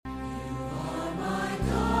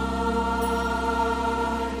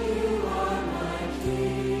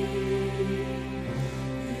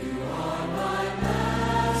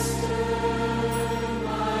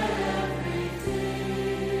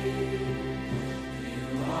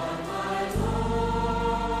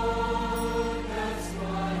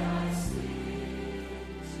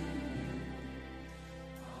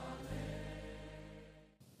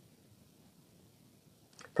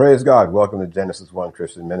Praise God. Welcome to Genesis 1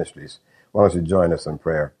 Christian Ministries. Why don't you join us in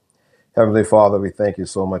prayer? Heavenly Father, we thank you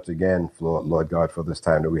so much again, Lord God, for this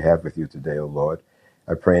time that we have with you today, O Lord.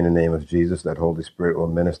 I pray in the name of Jesus that Holy Spirit will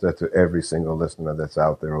minister to every single listener that's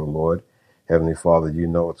out there, O Lord. Heavenly Father, you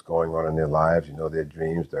know what's going on in their lives. You know their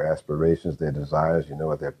dreams, their aspirations, their desires. You know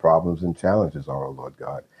what their problems and challenges are, O Lord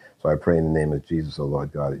God. So I pray in the name of Jesus, O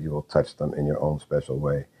Lord God, that you will touch them in your own special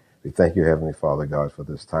way. We thank you, Heavenly Father God, for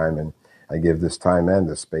this time, and I give this time and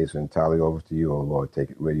this space entirely over to you, O Lord.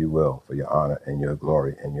 Take it where you will for your honor and your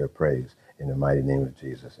glory and your praise. In the mighty name of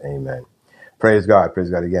Jesus, amen. Praise God. Praise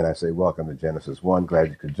God again. I say welcome to Genesis 1. Glad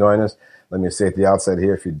you could join us. Let me say at the outset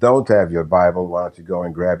here, if you don't have your Bible, why don't you go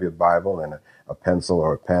and grab your Bible and a pencil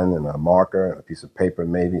or a pen and a marker and a piece of paper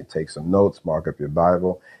maybe. Take some notes, mark up your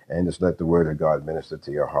Bible, and just let the Word of God minister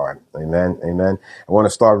to your heart. Amen. Amen. I want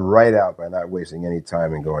to start right out by not wasting any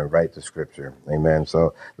time and going right to Scripture. Amen.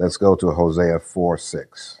 So let's go to Hosea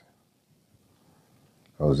 4:6.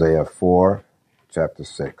 Hosea 4, chapter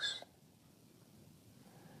 6.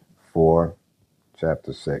 4,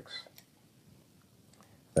 chapter 6.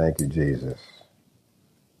 Thank you, Jesus.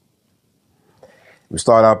 We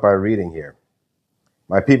start out by reading here.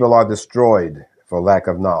 My people are destroyed for lack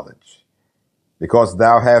of knowledge. Because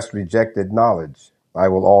thou hast rejected knowledge, I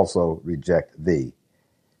will also reject thee,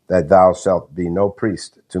 that thou shalt be no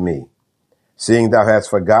priest to me. Seeing thou hast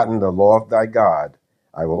forgotten the law of thy God,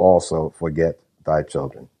 I will also forget thy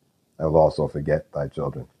children. I will also forget thy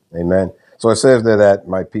children. Amen. So it says there that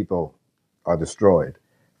my people are destroyed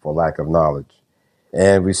for lack of knowledge.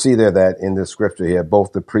 And we see there that in this scripture here,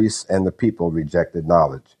 both the priests and the people rejected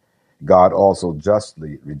knowledge. God also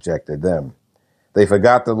justly rejected them. They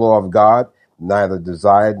forgot the law of God, neither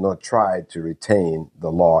desired nor tried to retain the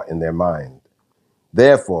law in their mind.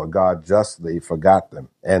 Therefore, God justly forgot them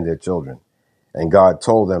and their children. And God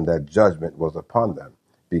told them that judgment was upon them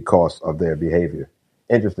because of their behavior.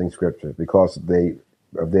 Interesting scripture. Because of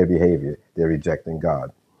their behavior, they're rejecting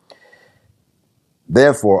God.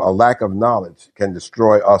 Therefore, a lack of knowledge can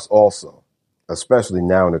destroy us also, especially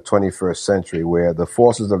now in the 21st century where the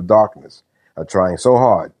forces of darkness are trying so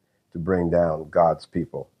hard to bring down God's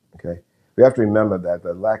people. Okay, we have to remember that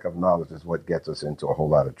the lack of knowledge is what gets us into a whole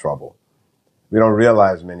lot of trouble. We don't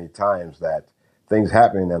realize many times that things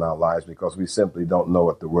happening in our lives because we simply don't know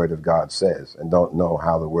what the Word of God says and don't know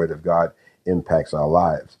how the Word of God impacts our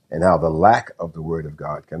lives and how the lack of the Word of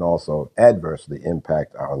God can also adversely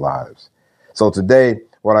impact our lives. So today,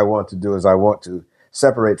 what I want to do is I want to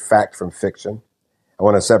separate fact from fiction. I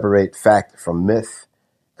want to separate fact from myth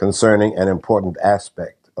concerning an important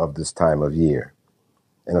aspect of this time of year.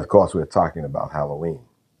 And of course, we're talking about Halloween.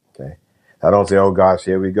 Okay. I don't say, oh gosh,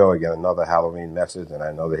 here we go again, another Halloween message. And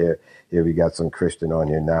I know that here we got some Christian on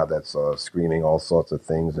here now that's screaming all sorts of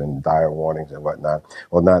things and dire warnings and whatnot.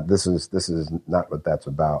 Well, this is not what that's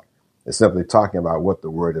about. It's simply talking about what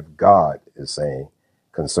the Word of God is saying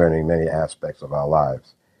concerning many aspects of our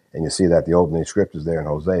lives. And you see that the opening scriptures there in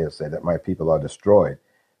Hosea say that my people are destroyed.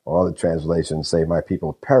 All the translations say my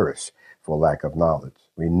people perish for lack of knowledge.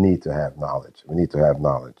 We need to have knowledge. We need to have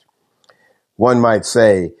knowledge. One might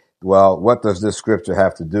say, well, what does this scripture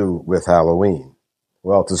have to do with Halloween?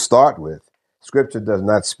 Well, to start with, scripture does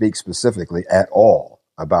not speak specifically at all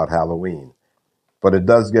about Halloween, but it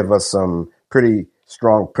does give us some pretty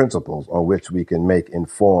strong principles on which we can make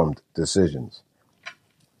informed decisions.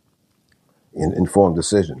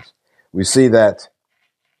 We see that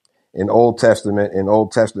in Old Testament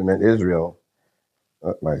Israel,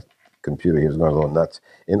 my computer here is going a little nuts.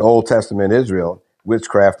 In Old Testament Israel,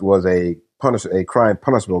 witchcraft was a crime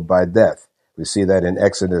punishable by death. We see that in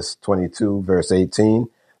Exodus 22, verse 18,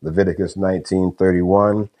 Leviticus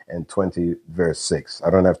 19:31, and 20, verse 6. I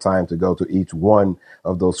don't have time to go to each one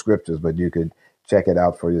of those scriptures, but you could check it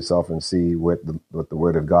out for yourself and see what the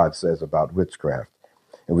Word of God says about witchcraft.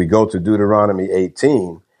 And we go to Deuteronomy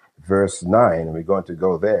 18, verse 9, and we're going to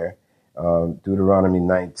go there. Deuteronomy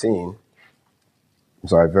 18,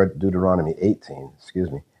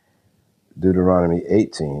 Deuteronomy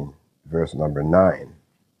 18, verse number 9.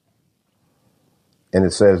 And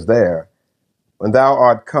it says there, when thou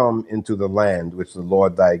art come into the land which the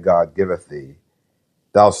Lord thy God giveth thee,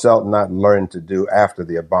 thou shalt not learn to do after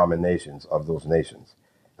the abominations of those nations.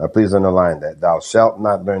 Now, please underline that. Thou shalt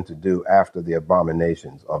not learn to do after the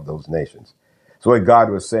abominations of those nations. So what God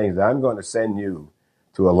was saying is that I'm going to send you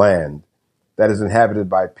to a land that is inhabited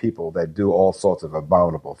by people that do all sorts of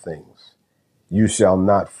abominable things. You shall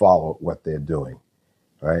not follow what they're doing,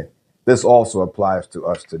 right? This also applies to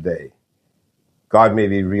us today. God may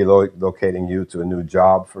be relocating you to a new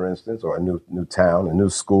job, for instance, or a new town, a new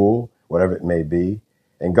school, whatever it may be.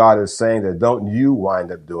 And God is saying that don't you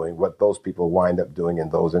wind up doing what those people wind up doing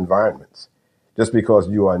in those environments. Just because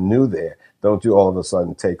you are new there, don't you all of a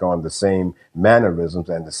sudden take on the same mannerisms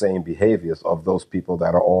and the same behaviors of those people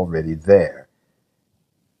that are already there.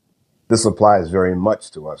 This applies very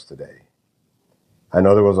much to us today. I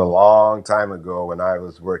know there was a long time ago when I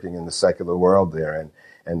was working in the secular world there,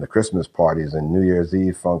 and the Christmas parties and New Year's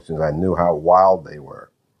Eve functions, I knew how wild they were.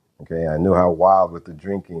 Okay, I knew how wild with the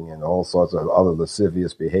drinking and all sorts of other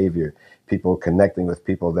lascivious behavior, people connecting with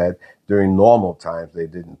people that during normal times they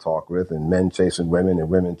didn't talk with, and men chasing women and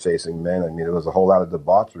women chasing men. I mean, there was a whole lot of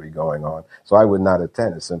debauchery going on. So I would not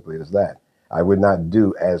attend, as simply as that. I would not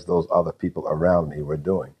do as those other people around me were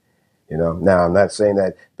doing. You know, now I'm not saying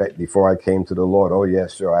that before I came to the Lord, oh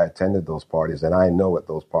yes, sure, I attended those parties and I know what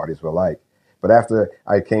those parties were like. But after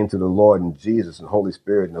I came to the Lord and Jesus and Holy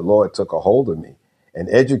Spirit, and the Lord took a hold of me and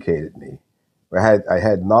educated me, I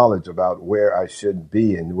had knowledge about where I should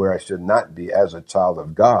be and where I should not be as a child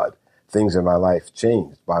of God. Things in my life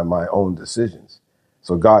changed by my own decisions.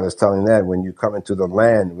 So God is telling that when you come into the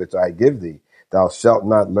land which I give thee, thou shalt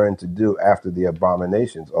not learn to do after the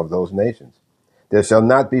abominations of those nations. There shall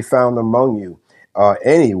not be found among you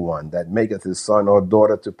anyone that maketh his son or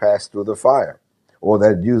daughter to pass through the fire, or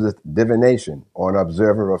that useth divination, or an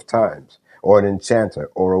observer of times, or an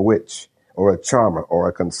enchanter, or a witch, or a charmer, or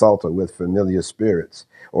a consulter with familiar spirits,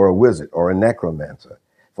 or a wizard, or a necromancer.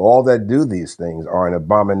 For all that do these things are an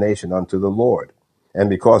abomination unto the Lord. And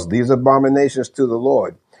because these abominations to the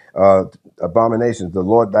Lord, abominations, the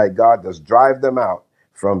Lord thy God does drive them out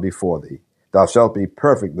from before thee. Thou shalt be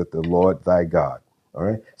perfect with the Lord thy God. All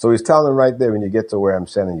right. So he's telling right there, when you get to where I'm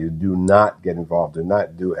sending you, do not get involved. Do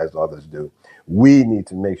not do as others do. We need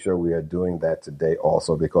to make sure we are doing that today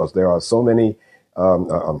also, because there are so many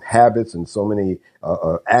habits and so many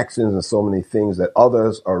actions and so many things that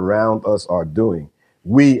others around us are doing.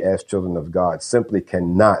 We as children of God simply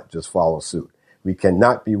cannot just follow suit. We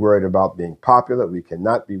cannot be worried about being popular. We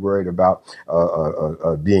cannot be worried about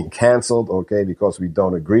being canceled, okay, because we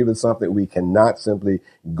don't agree with something. We cannot simply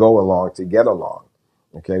go along to get along,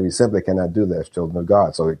 okay? We simply cannot do that as children of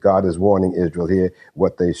God. So God is warning Israel here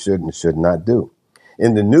what they should and should not do.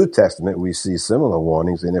 In the New Testament, we see similar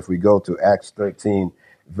warnings. And if we go to Acts 13,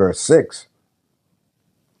 verse 6,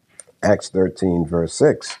 Acts 13, verse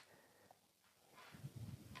 6,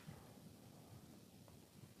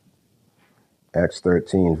 Acts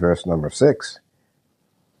 13, verse number 6.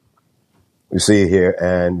 We see here,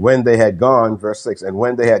 and when they had gone, verse 6, and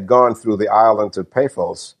when they had gone through the island to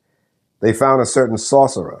Paphos, they found a certain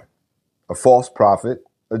sorcerer, a false prophet,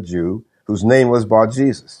 a Jew, whose name was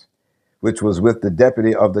Bar-Jesus, which was with the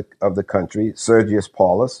deputy of the country, Sergius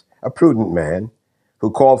Paulus, a prudent man,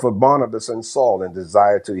 who called for Barnabas and Saul and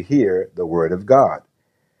desired to hear the word of God.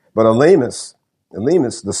 But Elymas,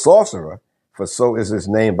 the sorcerer, for so is his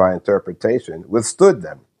name by interpretation, withstood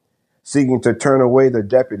them, seeking to turn away the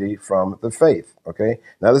deputy from the faith. Okay.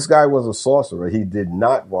 Now this guy was a sorcerer. He did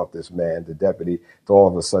not want this man, the deputy, to all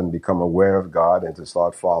of a sudden become aware of God and to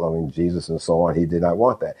start following Jesus and so on. He did not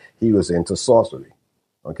want that. He was into sorcery.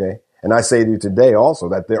 Okay. And I say to you today also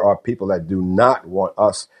that there are people that do not want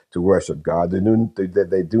us to worship God. They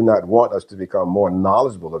do not want us to become more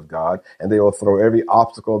knowledgeable of God, and they will throw every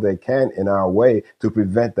obstacle they can in our way to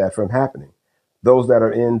prevent that from happening. Those that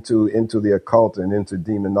are into the occult and into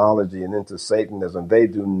demonology and into Satanism,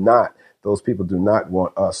 those people do not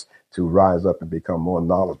want us to rise up and become more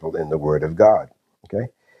knowledgeable in the word of God. Okay.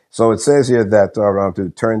 So it says here that to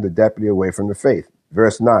turn the deputy away from the faith.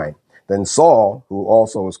 Verse 9. Then Saul, who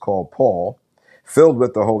also is called Paul, filled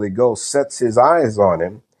with the Holy Ghost, sets his eyes on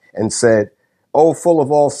him and said, O full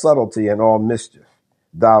of all subtlety and all mischief,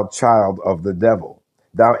 thou child of the devil,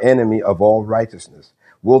 thou enemy of all righteousness,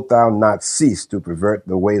 wilt thou not cease to pervert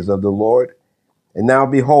the ways of the Lord? And now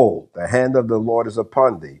behold, the hand of the Lord is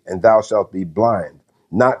upon thee, and thou shalt be blind,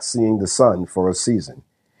 not seeing the sun for a season.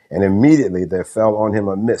 And immediately there fell on him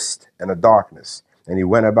a mist and a darkness, and he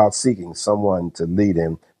went about seeking someone to lead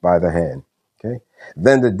him by the hand. Okay.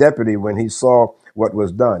 Then the deputy, when he saw what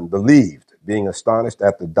was done, believed, being astonished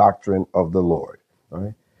at the doctrine of the Lord. All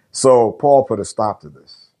right. So Paul put a stop to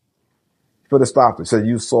this. He put a stop to it. He said,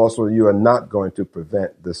 you sorcerer, you are not going to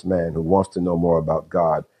prevent this man who wants to know more about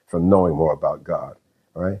God from knowing more about God.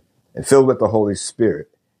 All right. And filled with the Holy Spirit,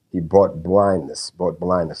 he brought blindness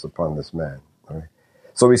upon this man. All right.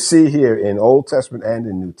 So we see here in Old Testament and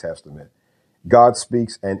in New Testament, God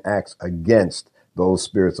speaks and acts against those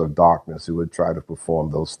spirits of darkness who would try to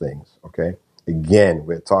perform those things. Okay. Again,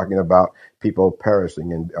 we're talking about people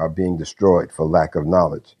perishing and are being destroyed for lack of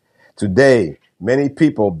knowledge. Today, many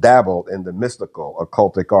people dabble in the mystical,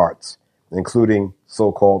 occultic arts, including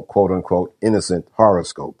so-called, quote-unquote, innocent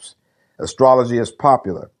horoscopes. Astrology is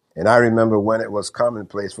popular, and I remember when it was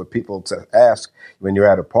commonplace for people to ask when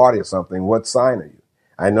you're at a party or something, what sign are you?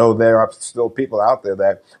 I know there are still people out there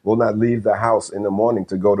that will not leave the house in the morning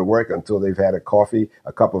to go to work until they've had a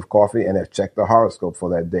cup of coffee, and have checked the horoscope for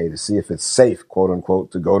that day to see if it's safe, quote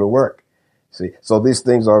unquote, to go to work. See, so these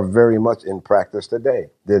things are very much in practice today.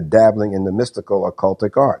 They're dabbling in the mystical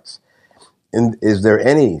occultic arts. And is there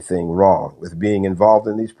anything wrong with being involved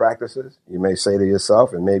in these practices? You may say to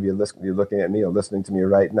yourself, and maybe you're looking at me or listening to me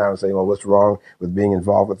right now and saying, well, what's wrong with being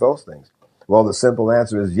involved with those things? Well, the simple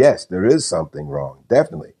answer is yes, there is something wrong,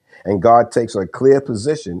 definitely. And God takes a clear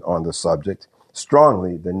position on the subject,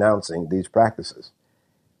 strongly denouncing these practices.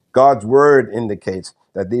 God's word indicates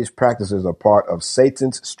that these practices are part of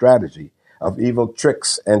Satan's strategy of evil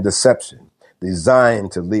tricks and deception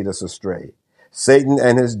designed to lead us astray. Satan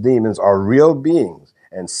and his demons are real beings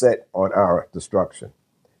and set on our destruction.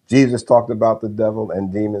 Jesus talked about the devil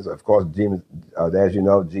and demons. Of course, demons, as you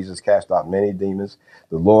know, Jesus cast out many demons.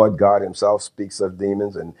 The Lord God himself speaks of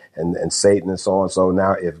demons and Satan and so on. So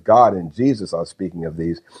now if God and Jesus are speaking of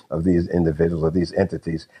these individuals, of these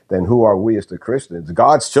entities, then who are we as the Christians?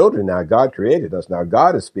 God's children now. God created us. Now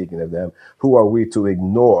God is speaking of them. Who are we to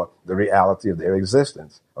ignore the reality of their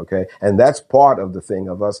existence? Okay. And that's part of the thing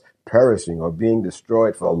of us perishing or being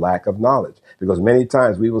destroyed for a lack of knowledge, because many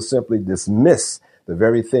times we will simply dismiss the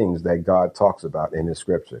very things that God talks about in his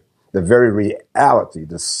scripture, the very reality,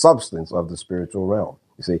 the substance of the spiritual realm.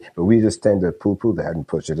 You see, but we just tend to poo-poo that and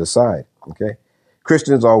push it aside. Okay.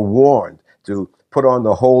 Christians are warned to put on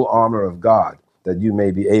the whole armor of God that you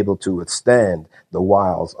may be able to withstand the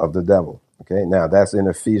wiles of the devil. Okay. Now that's in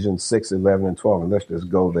Ephesians 6, 11 and 12. And let's just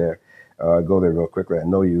go there real quick. I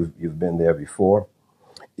know you've been there before.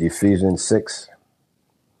 Ephesians 6,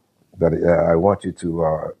 but I want you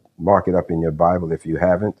to mark it up in your Bible if you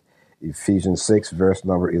haven't. Ephesians 6, verse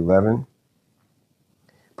number 11.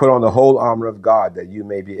 Put on the whole armor of God that you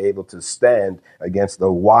may be able to stand against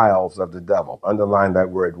the wiles of the devil. Underline that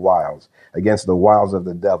word wiles. Against the wiles of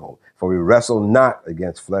the devil. For we wrestle not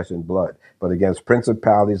against flesh and blood, but against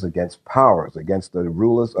principalities, against powers, against the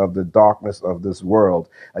rulers of the darkness of this world,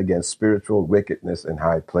 against spiritual wickedness in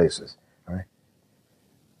high places. All right?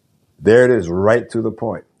 There it is, right to the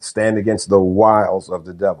point. Stand against the wiles of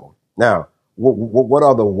the devil. Now, what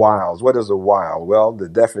are the wiles? What is a wile? Well, the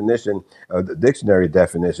definition, the dictionary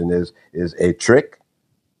definition is a trick,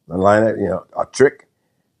 a trick,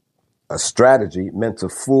 a strategy meant to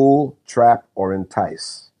fool, trap, or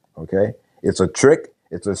entice. Okay? It's a trick.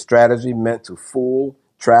 It's a strategy meant to fool,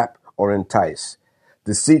 trap, or entice.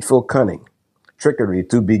 Deceitful cunning, trickery,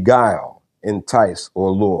 to beguile, entice,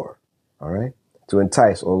 or lure. All right? To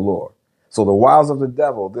entice or lure. So the wiles of the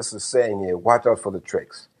devil, this is saying here, watch out for the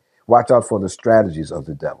tricks. Watch out for the strategies of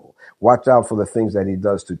the devil. Watch out for the things that he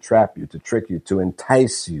does to trap you, to trick you, to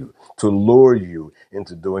entice you, to lure you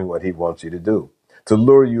into doing what he wants you to do, to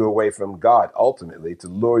lure you away from God, ultimately, to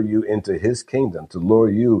lure you into his kingdom, to lure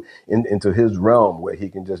you into his realm where he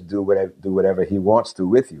can just do whatever he wants to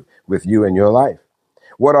with you and your life.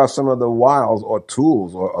 What are some of the wiles or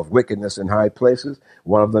tools of wickedness in high places?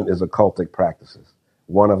 One of them is occultic practices.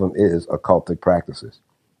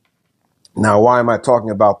 Now, why am I talking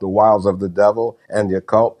about the wiles of the devil and the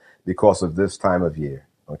occult? Because of this time of year,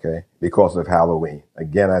 okay? Because of Halloween.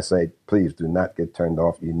 Again, I say, please do not get turned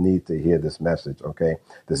off. You need to hear this message, okay?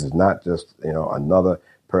 This is not just, another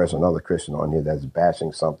person, another Christian on here that's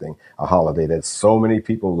bashing something, a holiday that so many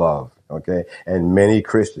people love, okay? And many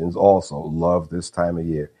Christians also love this time of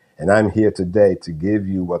year. And I'm here today to give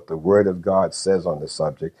you what the Word of God says on the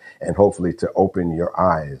subject, and hopefully to open your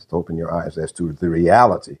eyes as to the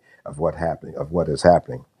reality of what is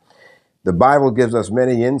happening. The Bible gives us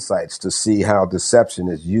many insights to see how deception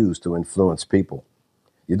is used to influence people.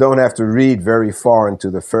 You don't have to read very far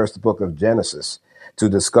into the first book of Genesis to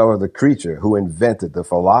discover the creature who invented the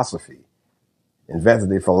philosophy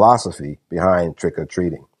behind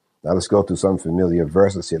trick-or-treating. Now let's go to some familiar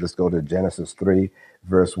verses here. Let's go to Genesis 3,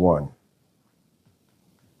 verse 1.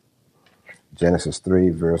 Genesis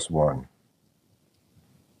 3, verse 1.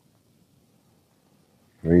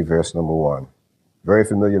 3, verse number 1. Very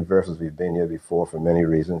familiar verses. We've been here before for many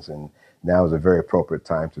reasons, and now is a very appropriate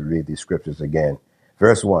time to read these scriptures again.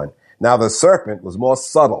 Verse 1. Now the serpent was more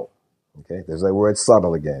subtle. Okay, there's that word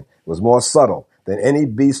subtle again. Was more subtle than any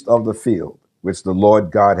beast of the field, which the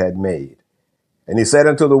Lord God had made. And he said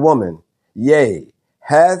unto the woman, Yea,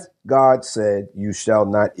 hath God said, You shall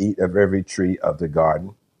not eat of every tree of the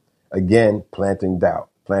garden? Again, planting doubt.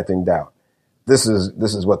 This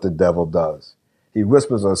is what the devil does. He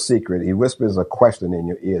whispers a secret. He whispers a question in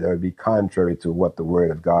your ear that would be contrary to what the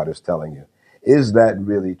word of God is telling you. Is that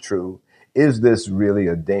really true? Is this really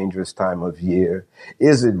a dangerous time of year?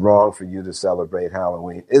 Is it wrong for you to celebrate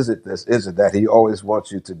Halloween? Is it this? Is it that? He always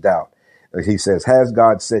wants you to doubt. He says, has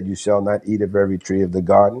God said you shall not eat of every tree of the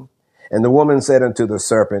garden? And the woman said unto the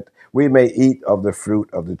serpent, we may eat of the fruit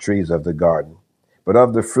of the trees of the garden, but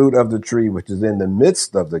of the fruit of the tree which is in the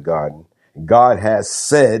midst of the garden, God has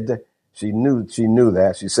said, she knew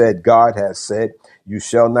that. She said, God has said, you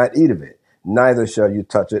shall not eat of it, neither shall you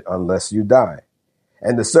touch it unless you die.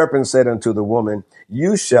 And the serpent said unto the woman,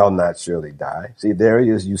 you shall not surely die. See, there he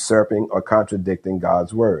is usurping or contradicting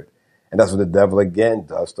God's word. And that's what the devil again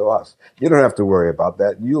does to us. You don't have to worry about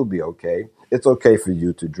that. You'll be okay. It's okay for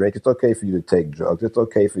you to drink. It's okay for you to take drugs. It's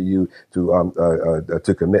okay for you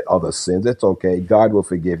to commit other sins. It's okay. God will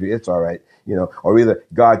forgive you. It's all right. Or either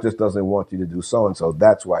God just doesn't want you to do so and so.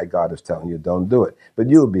 That's why God is telling you don't do it. But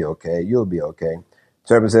you'll be okay. You'll be okay.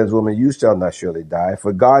 Serpent says, woman, you shall not surely die,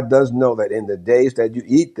 for God does know that in the days that you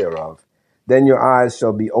eat thereof, then your eyes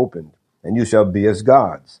shall be opened, and you shall be as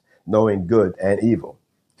gods, knowing good and evil.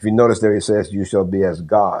 If you notice there, he says, you shall be as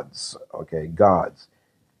gods. Okay, gods.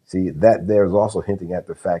 See, that there is also hinting at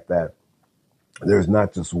the fact that there's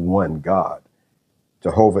not just one God.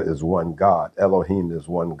 Jehovah is one God. Elohim is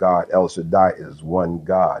one God. El Shaddai is one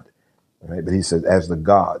God. Right? But he says, as the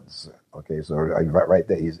gods. Okay, so right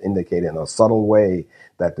there, he's indicating in a subtle way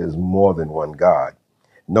that there's more than one God,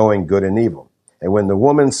 knowing good and evil. And when the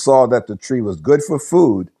woman saw that the tree was good for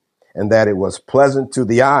food and that it was pleasant to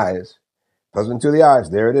the eyes,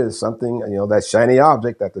 there it is, something, that shiny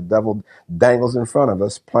object that the devil dangles in front of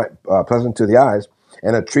us, pleasant to the eyes,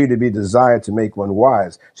 and a tree to be desired to make one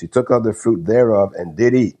wise. She took of the fruit thereof and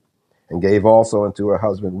did eat, and gave also unto her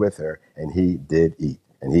husband with her, and he did eat.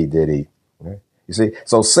 Right? You see,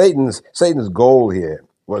 so Satan's goal here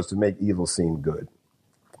was to make evil seem good.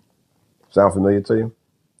 Sound familiar to you?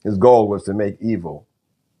 His goal was to make evil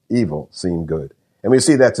seem good. And we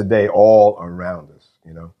see that today all around us,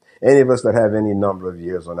 Any of us that have any number of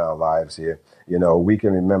years on our lives here, we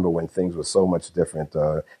can remember when things were so much different,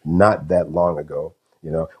 not that long ago,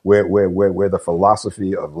 where the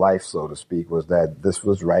philosophy of life, so to speak, was that this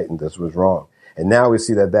was right and this was wrong. And now we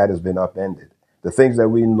see that has been upended. The things that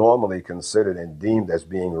we normally considered and deemed as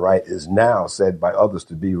being right is now said by others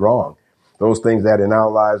to be wrong. Those things that in our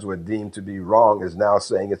lives were deemed to be wrong is now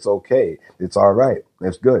saying it's okay. It's all right.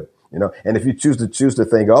 It's good. And if you choose to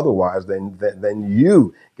think otherwise, then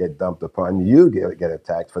you get dumped upon. You get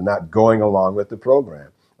attacked for not going along with the program.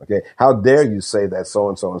 Okay. How dare you say that so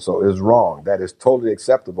and so and so is wrong? That is totally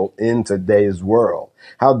acceptable in today's world.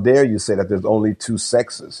 How dare you say that there's only two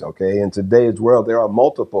sexes? Okay. In today's world, there are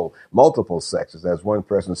multiple sexes. As one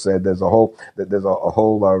person said, there's a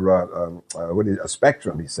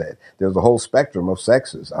spectrum. He said there's a whole spectrum of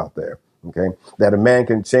sexes out there. Okay, that a man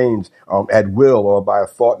can change at will or by a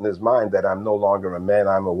thought in his mind that I'm no longer a man,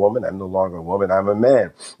 I'm a woman. I'm no longer a woman, I'm a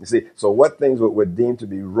man. You see, so what things were deemed to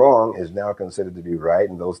be wrong is now considered to be right,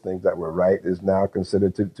 and those things that were right is now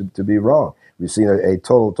considered to be wrong. We've seen a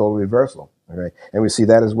total reversal. Okay, and we see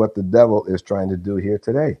that is what the devil is trying to do here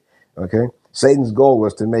today. Okay, Satan's goal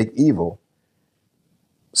was to make evil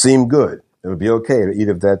seem good. It would be okay to eat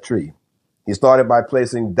of that tree. He started by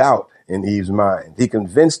placing doubt in Eve's mind. He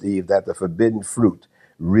convinced Eve that the forbidden fruit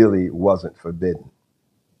really wasn't forbidden.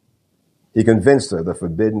 He convinced her the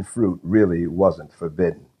forbidden fruit really wasn't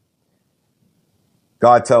forbidden.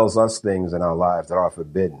 God tells us things in our lives that are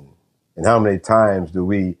forbidden. And how many times do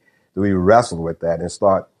we wrestle with that and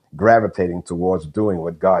start gravitating towards doing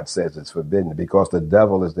what God says is forbidden because the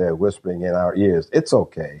devil is there whispering in our ears, it's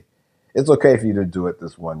okay. It's okay for you to do it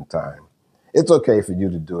this one time. It's okay for you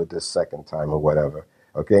to do it this second time or whatever.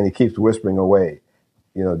 Okay, and he keeps whispering away,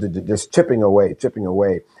 just chipping away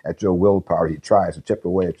at your willpower. He tries to chip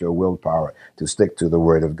away at your willpower to stick to the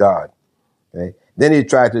word of God. Okay, then he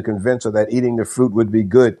tried to convince her that eating the fruit would be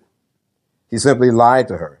good. He simply lied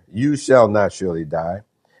to her. You shall not surely die,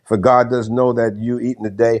 for God does know that you eat in the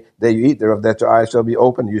day that you eat thereof, that your eyes shall be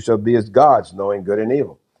opened. You shall be as gods, knowing good and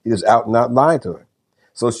evil. He was out and out lying to her.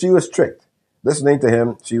 So she was tricked. Listening to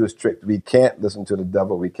him, she was tricked. We can't listen to the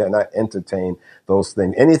devil. We cannot entertain those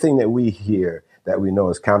things. Anything that we hear that we know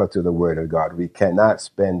is counter to the word of God, we cannot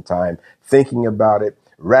spend time thinking about it,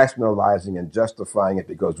 rationalizing and justifying it,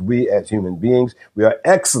 because we as human beings, we are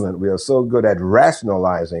excellent. We are so good at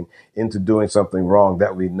rationalizing into doing something wrong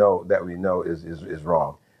that we know is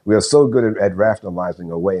wrong. We are so good at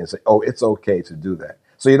rationalizing away and say, oh, it's okay to do that.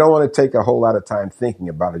 So you don't want to take a whole lot of time thinking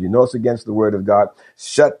about it. You know it's against the word of God.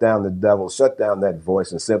 Shut down the devil, shut down that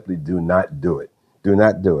voice, and simply do not do it. Do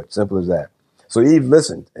not do it. Simple as that. So Eve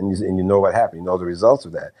listened, and you know what happened. You know the results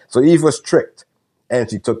of that. So Eve was tricked, and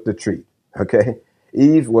she took the treat. Okay?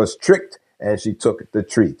 Eve was tricked, and she took the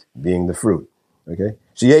treat, being the fruit. Okay?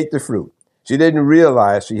 She ate the fruit. She didn't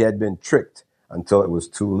realize she had been tricked until it was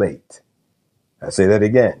too late. I say that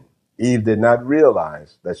again. Eve did not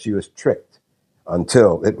realize that she was tricked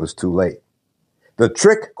until it was too late. The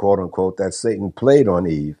trick, quote unquote, that Satan played on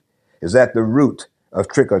Eve is at the root of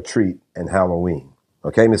trick or treat and Halloween.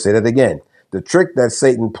 Okay, let me say that again. The trick that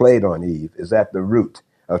Satan played on Eve is at the root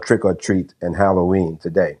of trick or treat and Halloween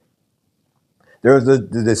today. There is the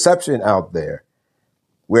deception out there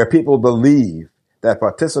where people believe that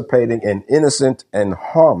participating in innocent and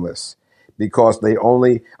harmless because they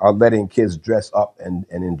only are letting kids dress up and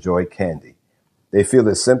enjoy candy. They feel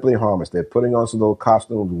it's simply harmless. They're putting on some little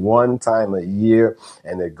costumes one time a year,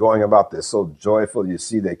 and they're going about. They're so joyful. You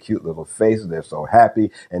see their cute little faces. They're so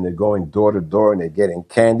happy, and they're going door to door, and they're getting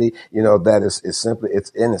candy. You know, that is simply,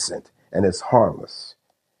 it's innocent, and it's harmless.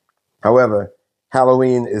 However,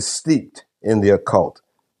 Halloween is steeped in the occult,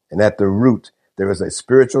 and at the root, there is a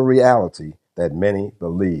spiritual reality that many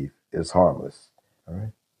believe is harmless. All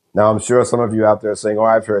right. Now, I'm sure some of you out there are saying, oh,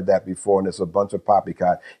 I've heard that before, and it's a bunch of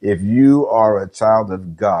poppycock. If you are a child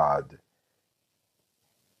of God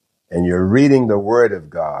and you're reading the Word of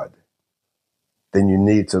God, then you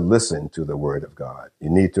need to listen to the Word of God. You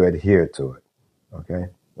need to adhere to it. Okay?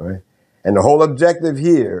 All right? And the whole objective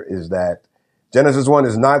here is that Genesis 1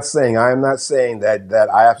 is not saying, I am not saying that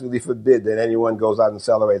I absolutely forbid that anyone goes out and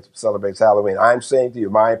celebrates Halloween. I'm saying to you,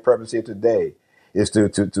 my purpose here today is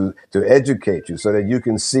to educate you so that you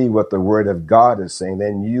can see what the Word of God is saying.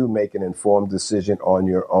 Then you make an informed decision on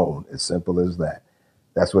your own. As simple as that.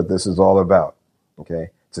 That's what this is all about. Okay?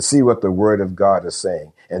 To see what the Word of God is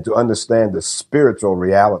saying and to understand the spiritual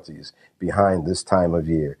realities behind this time of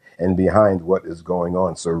year and behind what is going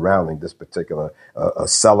on surrounding this particular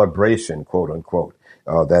celebration, quote unquote,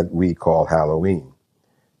 that we call Halloween.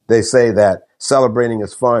 They say that celebrating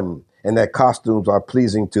is fun and that costumes are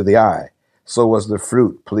pleasing to the eye. So was the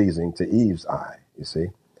fruit pleasing to Eve's eye, you see?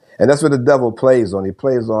 And that's what the devil plays on. He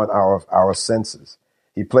plays on our senses.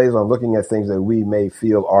 He plays on looking at things that we may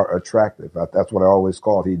feel are attractive. That's what I always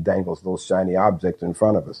call it. He dangles those shiny objects in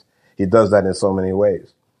front of us. He does that in so many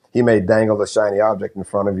ways. He may dangle a shiny object in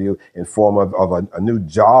front of you in form of a new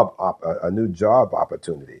job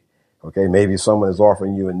opportunity. Okay, maybe someone is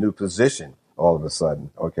offering you a new position all of a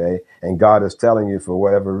sudden, okay? And God is telling you for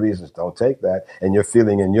whatever reasons, don't take that. And you're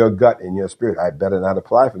feeling in your gut, in your spirit, I better not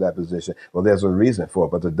apply for that position. Well, there's a reason for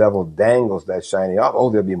it. But the devil dangles that shiny up.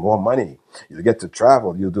 Oh, there'll be more money. You'll get to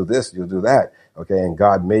travel. You'll do this. You'll do that. Okay. And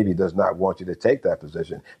God maybe does not want you to take that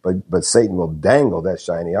position. But Satan will dangle that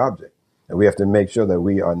shiny object. And we have to make sure that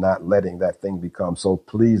we are not letting that thing become so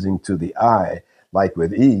pleasing to the eye, like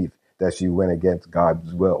with Eve, that she went against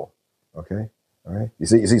God's will. Okay. All right. You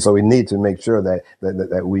see, so we need to make sure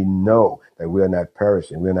that we know that we are not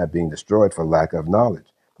perishing. We're not being destroyed for lack of knowledge.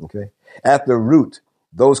 Okay. At the root,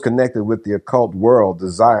 those connected with the occult world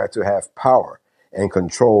desire to have power and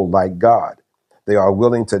control like God. They are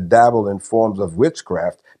willing to dabble in forms of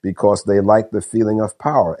witchcraft because they like the feeling of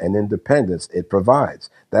power and independence it provides.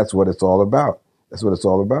 That's what it's all about. That's what it's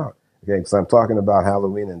all about. Okay. So I'm talking about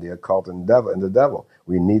Halloween and the occult and the devil.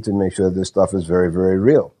 We need to make sure this stuff is very, very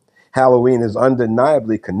real. Halloween is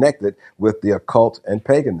undeniably connected with the occult and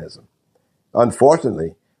paganism.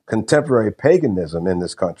 Unfortunately, contemporary paganism in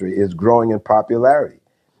this country is growing in popularity.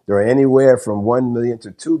 There are anywhere from 1 million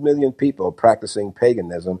to 2 million people practicing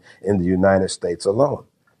paganism in the United States alone.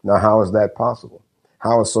 Now, how is that possible?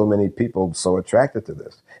 How are so many people so attracted to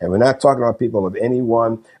this? And we're not talking about people of any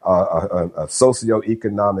one a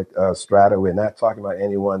socioeconomic strata. We're not talking about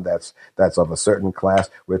anyone that's of a certain class.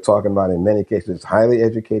 We're talking about, in many cases, highly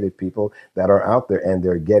educated people that are out there, and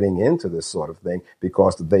they're getting into this sort of thing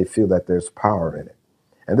because they feel that there's power in it.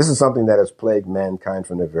 And this is something that has plagued mankind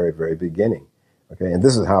from the very, very beginning. Okay, and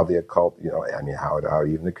this is how the occult, how it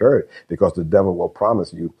even occurred, because the devil will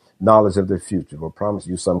promise you knowledge of the future, will promise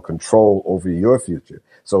you some control over your future.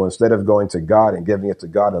 So instead of going to God and giving it to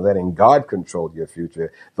God and letting God control your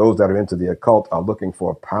future, those that are into the occult are looking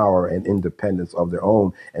for power and independence of their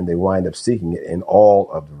own, and they wind up seeking it in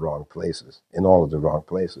all of the wrong places,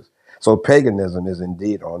 So paganism is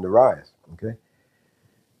indeed on the rise. Okay,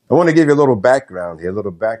 I want to give you a little background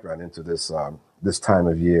into this time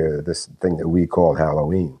of year, this thing that we call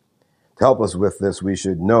Halloween. To help us with this, we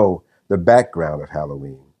should know the background of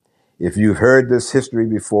Halloween. If you've heard this history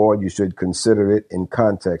before, you should consider it in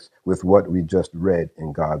context with what we just read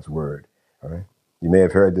in God's Word. All right? You may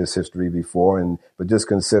have heard this history before, but just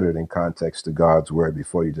consider it in context to God's Word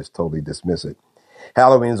before you just totally dismiss it.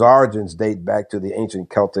 Halloween's origins date back to the ancient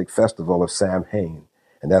Celtic festival of Samhain,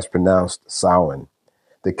 and that's pronounced Samhain.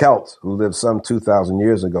 The Celts, who lived some 2,000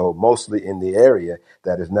 years ago, mostly in the area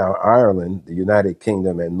that is now Ireland, the United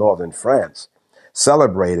Kingdom, and northern France,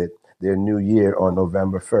 celebrated their new year on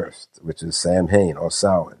November 1st, which is Samhain or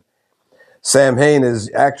Samhain. Samhain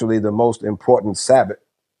is actually the most important Sabbath.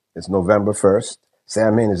 It's November 1st.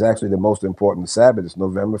 Samhain is actually the most important Sabbath. It's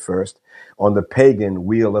November 1st on the pagan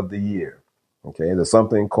wheel of the year. Okay, there's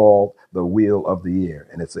something called the Wheel of the Year,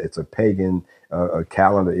 and it's a pagan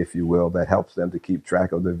calendar, if you will, that helps them to keep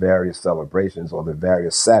track of the various celebrations or the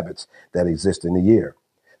various Sabbaths that exist in the year.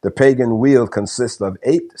 The pagan wheel consists of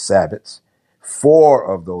 8 Sabbaths.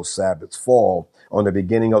 4 of those Sabbaths fall on the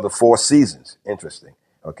beginning of the 4 seasons. Interesting.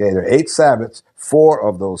 Okay, there are 8 Sabbaths. 4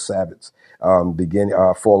 of those Sabbaths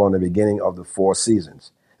fall on the beginning of the 4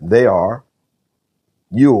 seasons. They are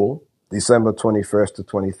Yule, December 21st to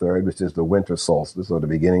 23rd, which is the winter solstice, or the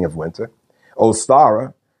beginning of winter.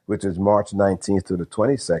 Ostara, which is March 19th to the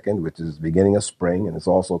 22nd, which is the beginning of spring, and it's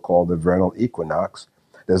also called the vernal equinox.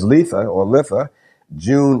 There's Litha,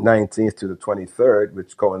 June 19th to the 23rd,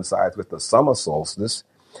 which coincides with the summer solstice.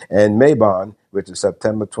 And Mabon, which is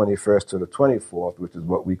September 21st to the 24th, which is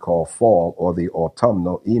what we call fall, or the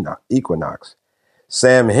autumnal equinox.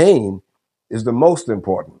 Samhain is the most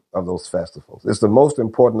important of those festivals. It's the most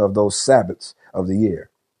important of those Sabbaths of the year.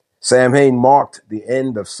 Samhain marked the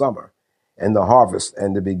end of summer and the harvest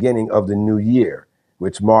and the beginning of the new year,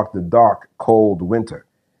 which marked the dark, cold winter,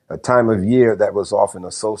 a time of year that was often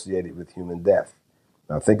associated with human death.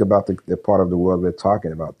 Now think about the part of the world we're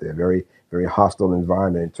talking about there, very, very hostile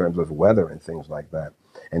environment in terms of weather and things like that.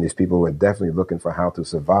 And these people were definitely looking for how to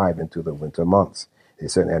survive into the winter months. They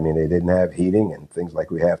certainly, they didn't have heating and things like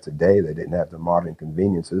we have today. They didn't have the modern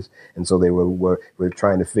conveniences. And so they were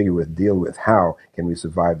trying to deal with how can we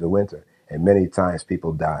survive the winter. And many times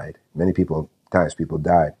people died.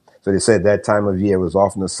 So they said that time of year was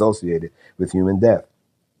often associated with human death.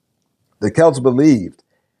 The Celts believed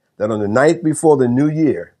that on the night before the new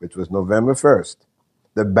year, which was November 1st,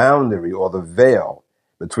 the boundary or the veil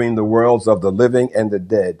between the worlds of the living and the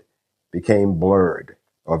dead became blurred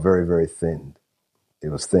or very, very thinned. It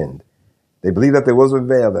was thinned. They believed that there was a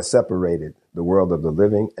veil that separated the world of the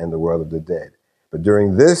living and the world of the dead. But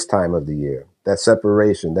during this time of the year, that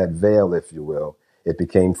separation, that veil, if you will, it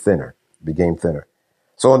became thinner.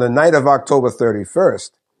 So on the night of October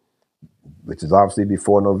 31st, which is obviously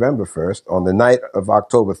before November 1st, on the night of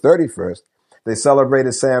October 31st, they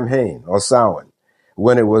celebrated Samhain or Samhain,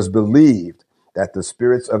 when it was believed that the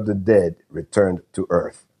spirits of the dead returned to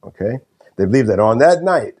earth. Okay? They believed that on that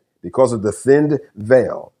night, because of the thinned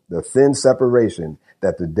veil, the thin separation,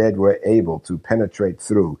 that the dead were able to penetrate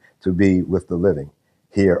through to be with the living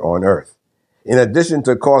here on earth. In addition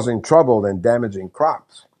to causing trouble and damaging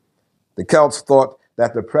crops, the Celts thought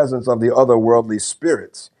that the presence of the otherworldly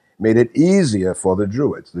spirits made it easier for the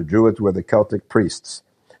Druids. The Druids were the Celtic priests,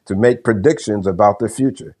 to make predictions about the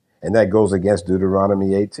future. And that goes against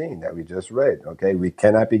Deuteronomy 18 that we just read. Okay, we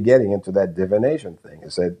cannot be getting into that divination thing.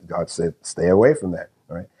 God said, stay away from that.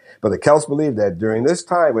 All right. But the Celts believed that during this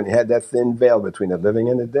time, when you had that thin veil between the living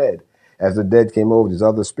and the dead, as the dead came over, these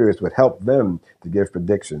other spirits would help them to give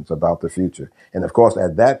predictions about the future. And of course,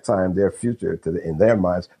 at that time, their future, in their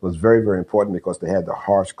minds, was very, very important because they had the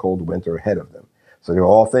harsh, cold winter ahead of them. So they were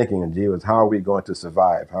all thinking, gee, how are we going to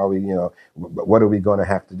survive? What are we going to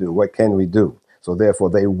have to do? What can we do? So therefore,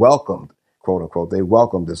 they welcomed, quote unquote,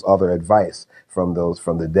 this other advice from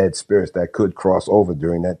the dead spirits that could cross over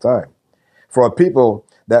during that time. For a people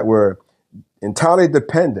that were entirely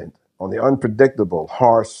dependent on the unpredictable,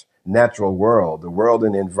 harsh, natural world, the world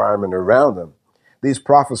and the environment around them, these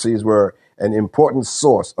prophecies were an important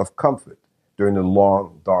source of comfort during the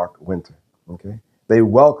long, dark winter. Okay? They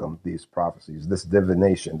welcomed these prophecies, this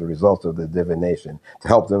divination, the results of the divination, to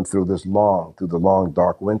help them through the long,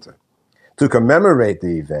 dark winter. To commemorate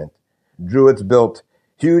the event, Druids built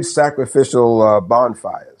huge sacrificial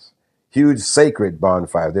bonfires, huge sacred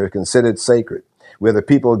bonfires. They were considered sacred, where the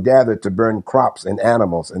people gathered to burn crops and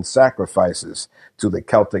animals and sacrifices to the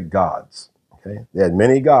Celtic gods. Okay, they had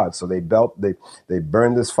many gods, so they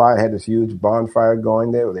burned this fire, had this huge bonfire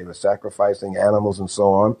going there, where they were sacrificing animals and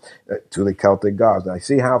so on to the Celtic gods. Now, you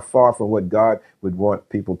see how far from what God would want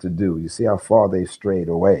people to do. You see how far they strayed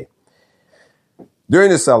away.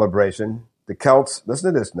 During the celebration, the Celts,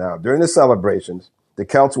 listen to this now, during the celebrations, the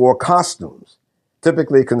Celts wore costumes,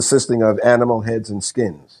 typically consisting of animal heads and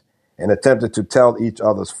skins, and attempted to tell each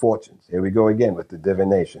other's fortunes. Here we go again with the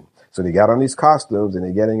divination. So they got on these costumes and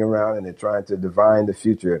they're getting around and they're trying to divine the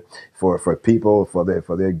future for people, for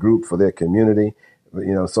their group, for their community,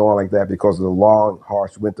 so on like that, because of the long,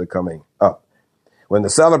 harsh winter coming up. When the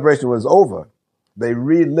celebration was over, they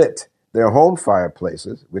relit their home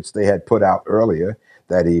fireplaces, which they had put out earlier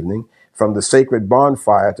that evening, from the sacred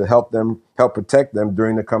bonfire to help protect them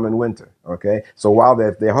during the coming winter. Okay, so while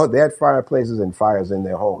they had fireplaces and fires in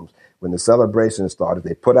their homes, when the celebration started,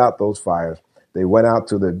 they put out those fires. They went out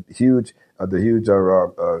to the huge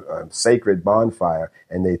sacred bonfire,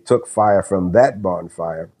 and they took fire from that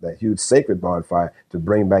bonfire, that huge sacred bonfire, to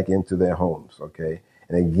bring back into their homes. Okay,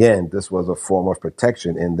 and again, this was a form of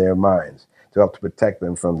protection in their minds to help to protect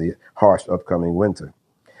them from the harsh upcoming winter.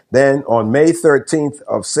 Then on May 13th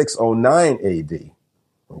of 609 AD,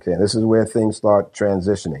 okay, this is where things start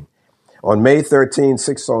transitioning. On May 13,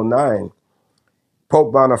 609,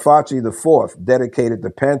 Pope Boniface IV dedicated the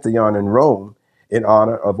Pantheon in Rome in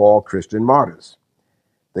honor of all Christian martyrs.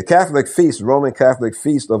 The Catholic feast, Roman Catholic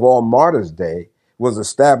feast of All Martyrs' Day, was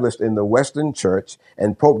established in the Western Church,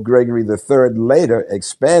 and Pope Gregory III later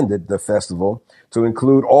expanded the festival to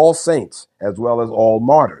include all saints as well as all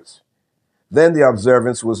martyrs. Then the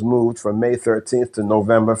observance was moved from May 13th to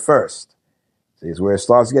November 1st. See, it's where it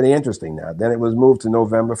starts getting interesting now. Then it was moved to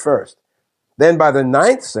November 1st. Then by the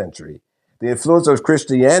 9th century, the influence of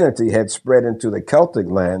Christianity had spread into the Celtic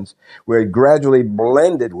lands, where it gradually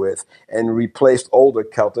blended with and replaced older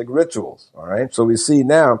Celtic rituals. All right. So we see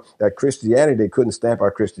now that Christianity, they couldn't stamp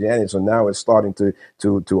out Christianity. So now it's starting to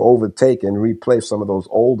overtake and replace some of those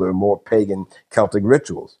older, more pagan Celtic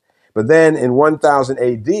rituals. But then in 1000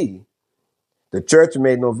 AD, the church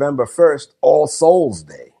made November 1st All Souls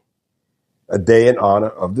Day, a day in honor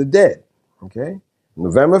of the dead. Okay.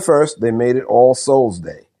 November 1st, they made it All Souls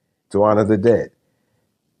Day to honor the dead.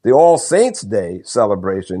 The All Saints Day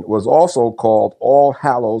celebration was also called All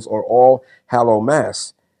Hallows or All Hallow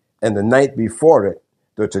Mass, and the night before it,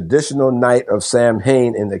 the traditional night of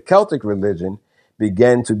Samhain in the Celtic religion,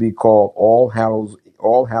 began to be called All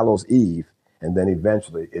Hallows Eve, and then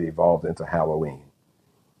eventually it evolved into Halloween.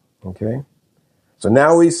 Okay? So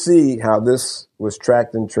now we see how this was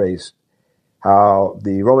tracked and traced, how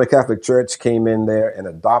the Roman Catholic Church came in there and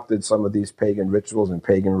adopted some of these pagan rituals and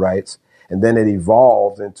pagan rites, and then it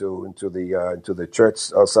evolved into the church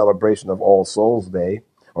celebration of All Souls Day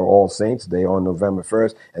or All Saints Day on November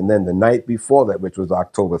 1st, and then the night before that, which was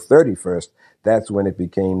October 31st, that's when it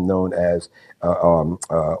became known as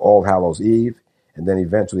All Hallows Eve, and then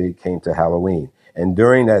eventually it came to Halloween. And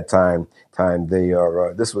during that time they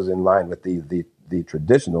are this was in line with the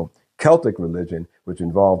traditional Celtic religion, which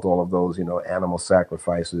involved all of those, animal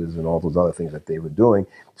sacrifices and all those other things that they were doing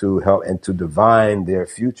to help and to divine their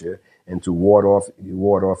future and to ward off,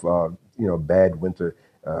 bad winter,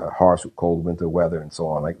 harsh, cold winter weather and so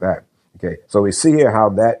on like that. Okay, so we see here how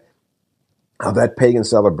that pagan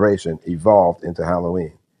celebration evolved into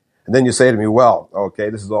Halloween. And then you say to me, well, okay,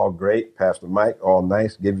 this is all great, Pastor Mike, all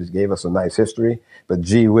nice, gave us a nice history, but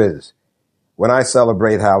gee whiz, when I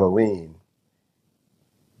celebrate Halloween,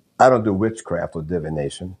 I don't do witchcraft or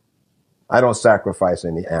divination. I don't sacrifice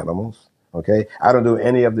any animals. Okay. I don't do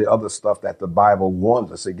any of the other stuff that the Bible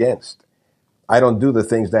warns us against. I don't do the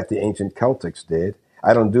things that the ancient Celtics did.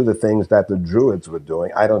 I don't do the things that the Druids were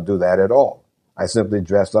doing. I don't do that at all. I simply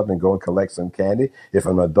dress up and go and collect some candy. If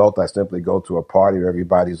I'm an adult, I simply go to a party where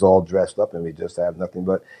everybody's all dressed up and we just have nothing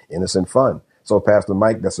but innocent fun. So, Pastor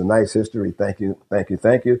Mike, that's a nice history. Thank you.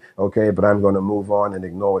 Okay, but I'm going to move on and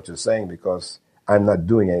ignore what you're saying because I'm not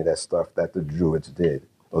doing any of that stuff that the Druids did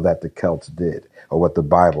or that the Celts did or what the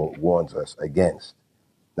Bible warns us against.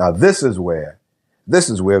 Now, this is where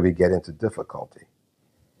we get into difficulty.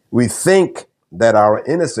 We think that our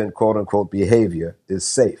innocent, quote unquote, behavior is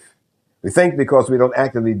safe. We think because we don't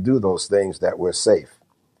actively do those things that we're safe.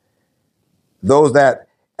 Those that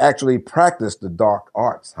actually practice the dark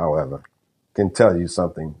arts, however, can tell you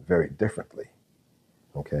something very differently.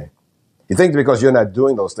 Okay? You think because you're not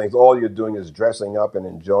doing those things, all you're doing is dressing up and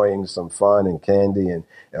enjoying some fun and candy and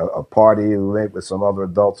a party with some other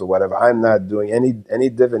adults or whatever. I'm not doing any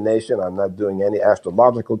divination. I'm not doing any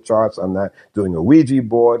astrological charts. I'm not doing a Ouija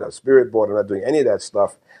board, a spirit board. I'm not doing any of that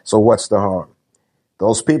stuff. So what's the harm?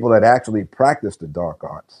 Those people that actually practice the dark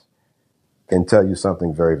arts can tell you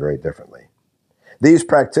something very, very differently. These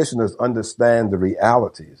practitioners understand the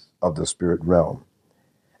realities of the spirit realm.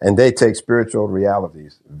 And they take spiritual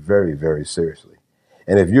realities very, very seriously.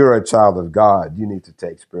 And if you're a child of God, you need to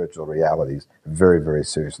take spiritual realities very, very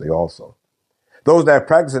seriously also. Those that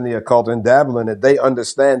practice in the occult and dabble in it, they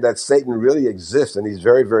understand that Satan really exists and he's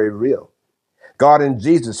very, very real. God and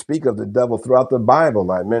Jesus speak of the devil throughout the Bible.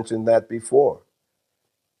 I mentioned that before.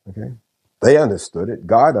 Okay. They understood it.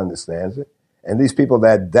 God understands it. And these people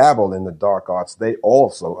that dabble in the dark arts, they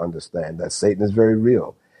also understand that Satan is very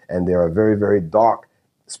real. And there are very, very dark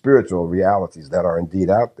spiritual realities that are indeed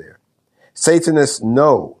out there. Satanists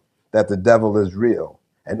know that the devil is real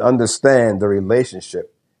and understand the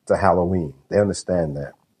relationship to Halloween. They understand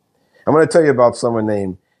that. I'm going to tell you about someone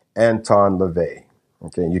named Anton LaVey.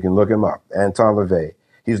 Okay, you can look him up. Anton LaVey.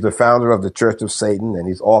 He's the founder of the Church of Satan, and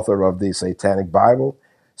he's author of the Satanic Bible,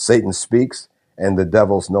 Satan Speaks, and the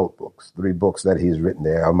Devil's Notebooks, 3 books that he's written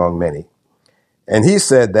there, among many. And he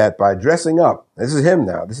said that by dressing up, this is him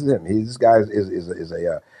now, this is him. This guy is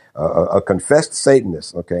a confessed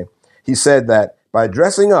Satanist, okay? He said that by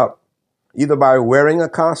dressing up, either by wearing a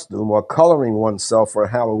costume or coloring oneself for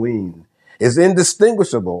Halloween, is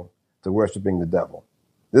indistinguishable to worshiping the devil.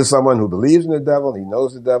 This is someone who believes in the devil, he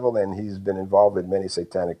knows the devil, and he's been involved in many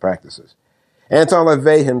satanic practices. Anton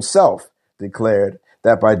LaVey himself declared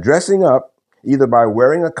that by dressing up, either by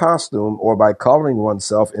wearing a costume or by coloring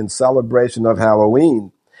oneself in celebration of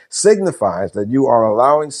Halloween, signifies that you are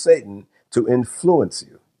allowing Satan to influence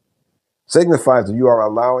you. Signifies that you are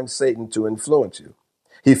allowing Satan to influence you.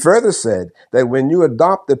 He further said that when you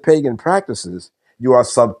adopt the pagan practices, you are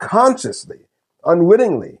subconsciously,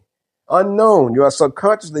 unwittingly, unknown, you are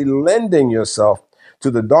subconsciously lending yourself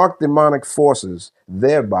to the dark demonic forces,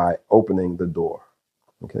 thereby opening the door.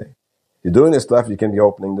 Okay? You're doing this stuff, you can be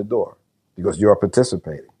opening the door because you are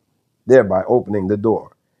participating, thereby opening the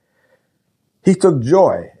door. He took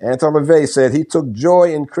joy. Anton LaVey said he took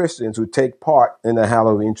joy in Christians who take part in the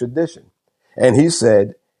Halloween tradition. And he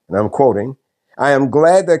said, and I'm quoting, "I am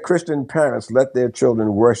glad that Christian parents let their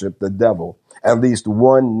children worship the devil at least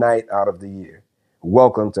one night out of the year.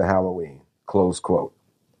 Welcome to Halloween." Close quote.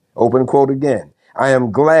 Open quote again. "I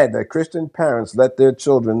am glad that Christian parents let their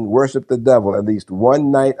children worship the devil at least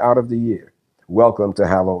one night out of the year. Welcome to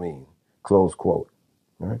Halloween." Close quote.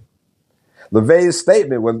 All right. LaVey's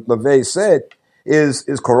statement, what LaVey said, is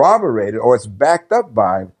corroborated or it's backed up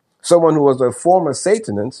by someone who was a former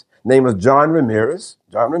Satanist named John Ramirez,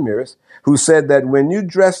 who said that when you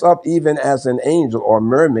dress up even as an angel or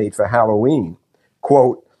mermaid for Halloween,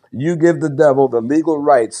 quote, you give the devil the legal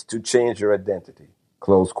rights to change your identity,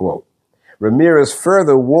 close quote. Ramirez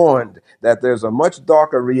further warned that there's a much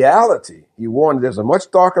darker reality. He warned there's a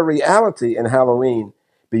much darker reality in Halloween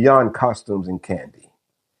beyond costumes and candy.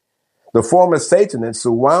 The former Satanist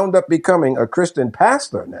who wound up becoming a Christian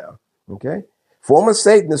pastor now, okay? Former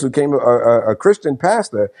Satanist who became a Christian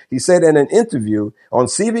pastor, he said in an interview on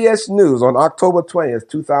CBS News on October 20th,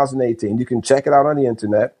 2018, you can check it out on the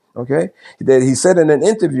internet, okay? He said in an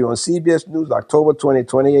interview on CBS News, October 20,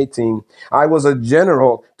 2018, "I was a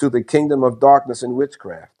general to the kingdom of darkness and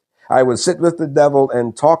witchcraft. I would sit with the devil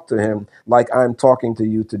and talk to him like I'm talking to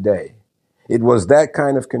you today. It was that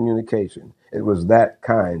kind of communication. It was that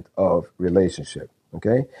kind of relationship."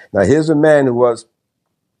 Okay? Now, here's a man who was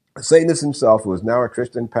a Satanist himself, who is now a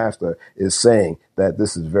Christian pastor, is saying that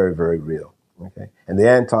this is very, very real. Okay? And the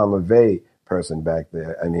Anton LaVey person back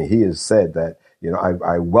there, I mean, he has said that, you know,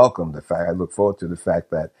 I welcome the fact, I look forward to the fact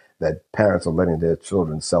that parents are letting their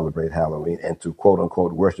children celebrate Halloween and to quote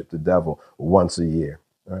unquote worship the devil once a year.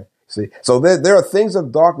 All right? See, so there are things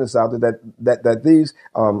of darkness out there that these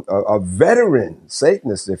veteran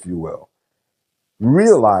Satanists, if you will,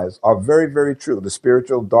 realize are very, very true.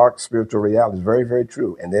 The dark spiritual reality is very, very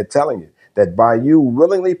true. And they're telling you that by you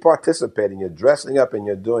willingly participating, you're dressing up and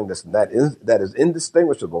you're doing this, and that is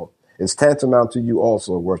indistinguishable, is tantamount to you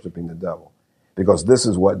also worshiping the devil. Because this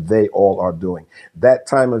is what they all are doing. That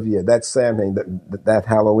time of year, that Samhain, that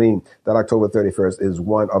Halloween, that October 31st is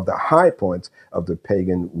one of the high points of the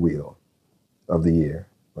pagan wheel of the year.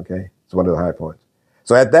 Okay? It's one of the high points.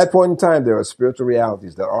 So at that point in time, there are spiritual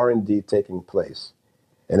realities that are indeed taking place.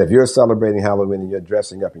 And if you're celebrating Halloween and you're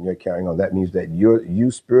dressing up and you're carrying on, that means that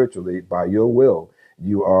you spiritually, by your will,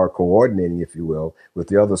 you are coordinating, if you will, with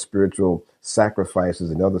the other spiritual sacrifices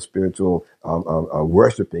and other spiritual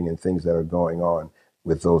worshiping and things that are going on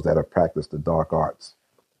with those that have practiced the dark arts.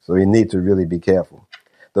 So you need to really be careful.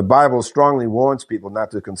 The Bible strongly warns people not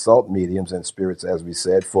to consult mediums and spirits, as we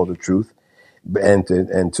said, for the truth, and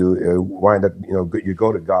to wind up, you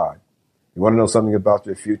go to God. You want to know something about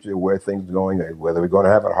your future, where things are going, whether we're going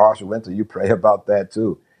to have a harsh winter, you pray about that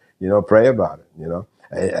too. Pray about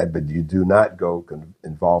it, But you do not go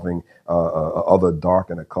involving other dark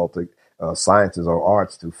and occultic sciences or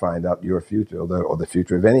arts to find out your future or the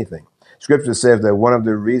future of anything. Scripture says that one of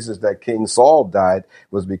the reasons that King Saul died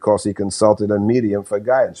was because he consulted a medium for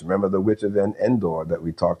guidance. Remember the witch of Endor that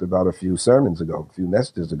we talked about a few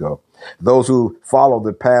messages ago. Those who follow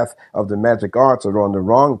the path of the magic arts are on the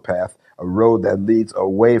wrong path a road that leads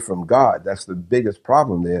away from God. That's the biggest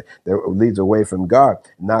problem there, that leads away from God,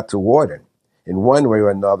 not toward him. In one way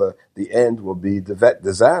or another, the end will be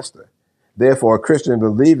disaster. Therefore, Christian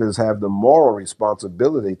believers have the moral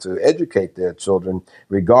responsibility to educate their children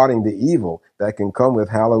regarding the evil that can come with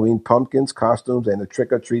Halloween pumpkins, costumes, and the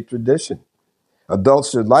trick-or-treat tradition.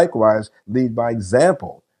 Adults should likewise lead by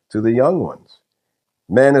example to the young ones.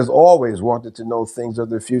 Man has always wanted to know things of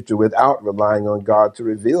the future without relying on God to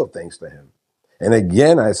reveal things to him. And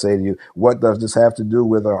again, I say to you, what does this have to do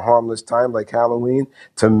with a harmless time like Halloween?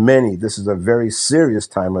 To many, this is a very serious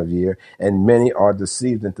time of year, and many are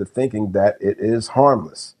deceived into thinking that it is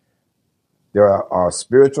harmless. There are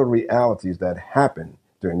spiritual realities that happen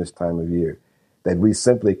during this time of year that we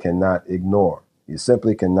simply cannot ignore. You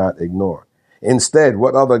simply cannot ignore. Instead,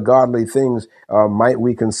 what other godly things might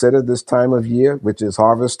we consider this time of year, which is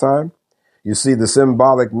harvest time? You see, the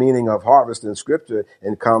symbolic meaning of harvest in Scripture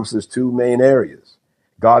encompasses two main areas: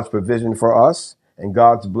 God's provision for us and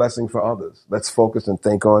God's blessing for others. Let's focus and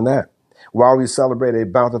think on that. While we celebrate a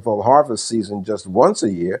bountiful harvest season just once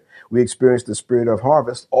a year, we experience the spirit of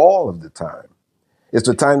harvest all of the time. It's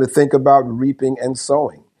the time to think about reaping and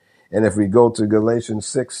sowing. And if we go to Galatians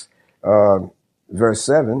 6, verse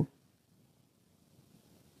 7,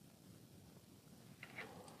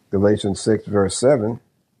 Galatians 6, verse 7,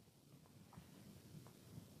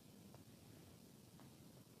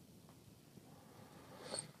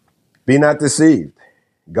 be not deceived.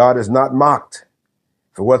 God is not mocked.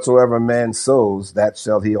 For whatsoever a man sows, that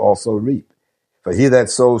shall he also reap. For he that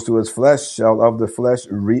sows to his flesh shall of the flesh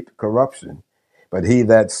reap corruption. But he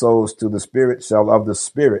that sows to the Spirit shall of the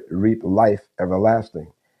Spirit reap life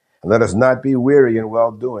everlasting. And let us not be weary in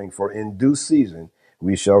well-doing, for in due season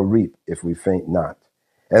we shall reap if we faint not.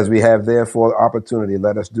 As we have therefore opportunity,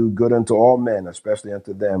 let us do good unto all men, especially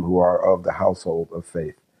unto them who are of the household of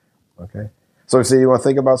faith. Okay? So see, you want to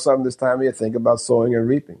think about something this time of year? Think about sowing and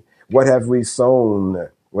reaping. What have we sown?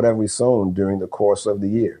 What have we sown during the course of the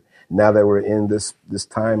year? Now that we're in this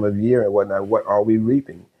time of year and whatnot, what are we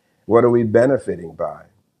reaping? What are we benefiting by?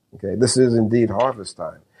 Okay, this is indeed harvest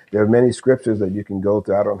time. There are many scriptures that you can go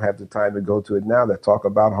to. I don't have the time to go to it now that talk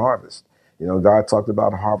about harvest. You know, God talked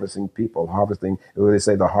about harvesting people, harvesting. They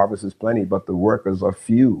say the harvest is plenty, but the workers are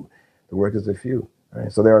few. The workers are few.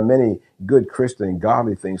 Right? So there are many good Christian,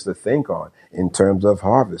 godly things to think on in terms of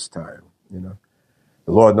harvest time. You know,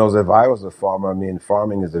 the Lord knows if I was a farmer, I mean,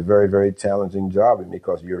 farming is a very, very challenging job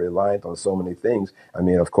because you're reliant on so many things. I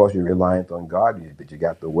mean, of course, you're reliant on God, but you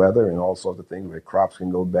got the weather and all sorts of things where crops can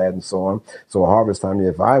go bad and so on. So harvest time,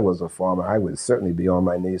 if I was a farmer, I would certainly be on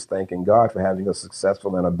my knees thanking God for having a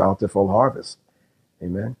successful and a bountiful harvest.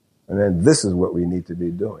 Amen. And then this is what we need to be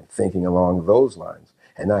doing, thinking along those lines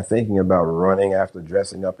and not thinking about running after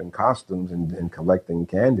dressing up in costumes and collecting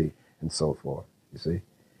candy and so forth, you see.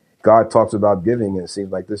 God talks about giving, and it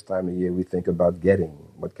seems like this time of year we think about getting.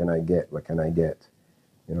 What can I get? What can I get?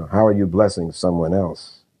 You know, how are you blessing someone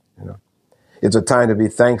else? You know, it's a time to be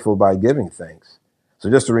thankful by giving thanks.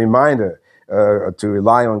 So just a reminder to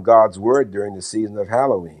rely on God's word during the season of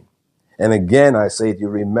Halloween. And again, I say to you,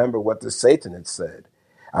 remember what the Satan had said.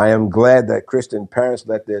 I am glad that Christian parents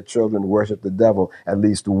let their children worship the devil at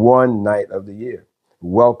least one night of the year.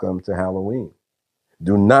 Welcome to Halloween.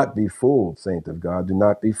 Do not be fooled, saint of God. Do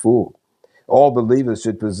not be fooled. All believers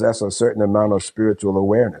should possess a certain amount of spiritual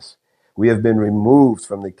awareness. We have been removed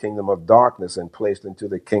from the kingdom of darkness and placed into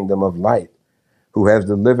the kingdom of light, who has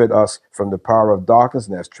delivered us from the power of darkness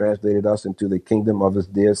and has translated us into the kingdom of his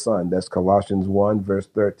dear Son. That's Colossians 1, verse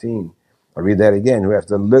 13. I'll read that again. Who has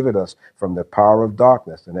delivered us from the power of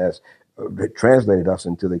darkness and has translated us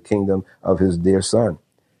into the kingdom of his dear Son.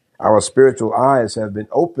 Our spiritual eyes have been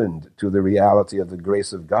opened to the reality of the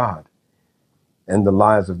grace of God and the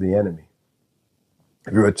lies of the enemy.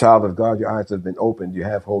 If you're a child of God, your eyes have been opened. You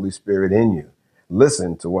have Holy Spirit in you.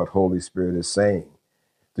 Listen to what Holy Spirit is saying.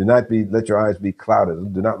 Do not let your eyes be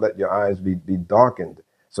clouded. Do not let your eyes be darkened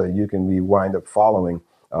so you can wind up following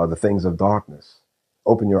the things of darkness.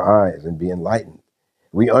 Open your eyes and be enlightened.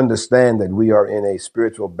 We understand that we are in a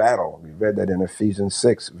spiritual battle. We read that in Ephesians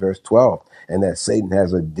 6, verse 12, and that Satan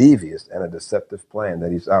has a devious and a deceptive plan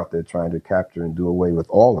that he's out there trying to capture and do away with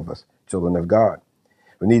all of us, children of God.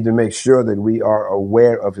 We need to make sure that we are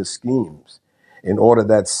aware of his schemes in order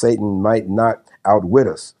that Satan might not outwit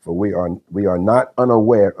us, for we are not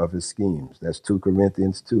unaware of his schemes. That's 2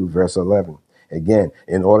 Corinthians 2, verse 11. Again,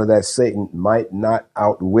 in order that Satan might not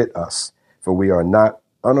outwit us, for we are not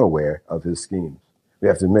unaware of his schemes. We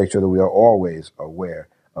have to make sure that we are always aware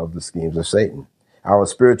of the schemes of Satan. Our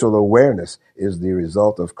spiritual awareness is the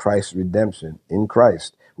result of Christ's redemption. In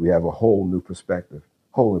Christ, we have a whole new perspective.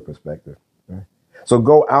 Whole new perspective. Right? So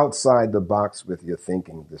go outside the box with your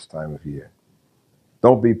thinking this time of year.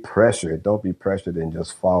 Don't be pressured. Don't be pressured in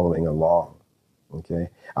just following along. Okay,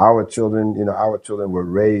 our children, our children were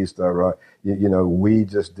raised. We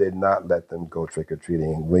just did not let them go trick or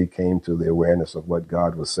treating. We came to the awareness of what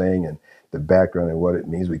God was saying and the background and what it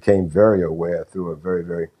means. We came very aware through a very,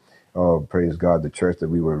 very, oh, praise God, the church that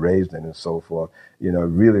we were raised in and so forth.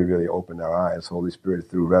 Really, really opened our eyes. Holy Spirit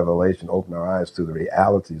through revelation opened our eyes to the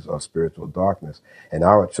realities of spiritual darkness. And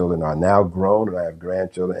our children are now grown, and I have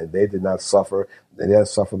grandchildren, and they did not suffer. They didn't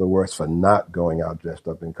suffer the worst for not going out dressed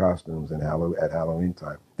up in costumes at Halloween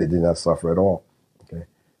time. They did not suffer at all. Okay.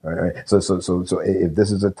 All right. So if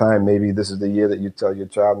this is a time, maybe this is the year that you tell your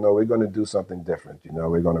child, no, we're going to do something different.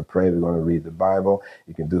 We're going to pray. We're going to read the Bible.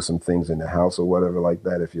 You can do some things in the house or whatever like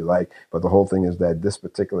that if you like. But the whole thing is that this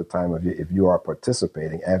particular time of year, if you are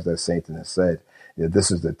participating, as that Satan has said,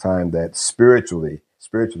 this is the time that spiritually,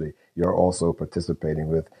 you're also participating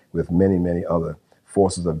with many, many other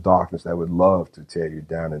forces of darkness that would love to tear you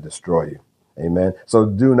down and destroy you. Amen. So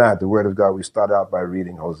do not, the word of God, we start out by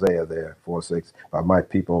reading Hosea there, 4:6, my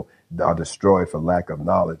people are destroyed for lack of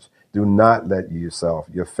knowledge. Do not let yourself,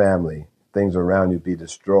 your family, things around you be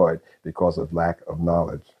destroyed because of lack of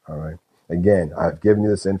knowledge. All right. Again, I've given you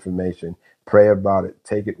this information. Pray about it.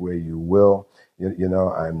 Take it where you will.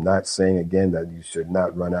 I'm not saying again that you should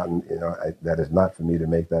not run out and, that is not for me to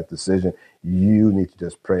make that decision. You need to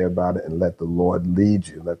just pray about it and let the Lord lead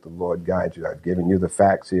you. Let the Lord guide you. I've given you the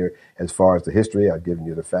facts here as far as the history. I've given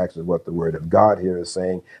you the facts of what the word of God here is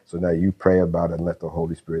saying. So now you pray about it and let the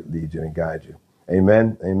Holy Spirit lead you and guide you.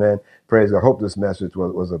 Amen. Amen. Praise God. I hope this message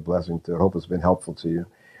was a blessing to you. I hope it's been helpful to you.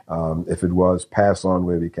 If it was, pass on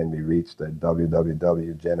where we can be reached at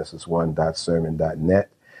www.genesis1.sermon.net.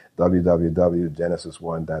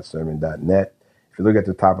 www.genesis1.sermon.net. If you look at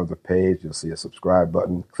the top of the page, you'll see a subscribe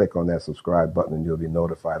button. Click on that subscribe button and you'll be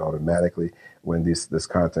notified automatically when this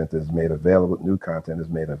content is made available. New content is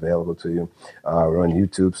made available to you. We're on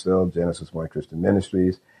YouTube still, Genesis 1 Christian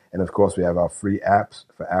Ministries. And of course, we have our free apps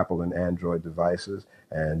for Apple and Android devices,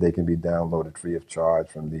 and they can be downloaded free of charge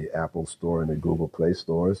from the Apple Store and the Google Play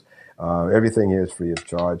stores. Everything here is free of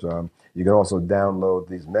charge. You can also download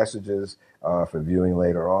these messages for viewing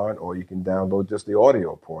later on, or you can download just the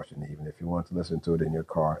audio portion, even if you want to listen to it in your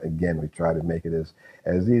car. Again, we try to make it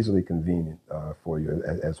as easily convenient for you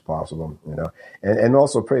as possible, And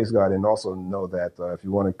also, praise God, and also know that if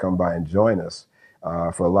you want to come by and join us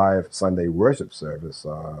for a live Sunday worship service,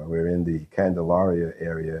 we're in the Candelaria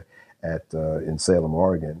area in Salem,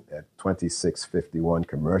 Oregon, at 2651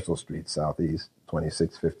 Commercial Street Southeast,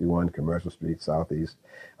 2651 Commercial Street Southeast,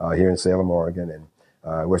 here in Salem, Oregon. And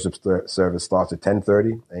worship service starts at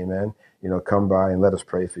 10:30. Amen. Come by and let us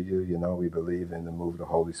pray for you. We believe in the move of the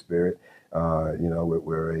Holy Spirit.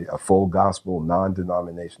 We're a full gospel,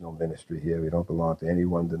 non-denominational ministry here. We don't belong to any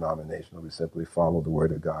one denominational. We simply follow the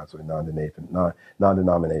word of God. So we're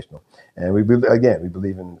non-denominational. And we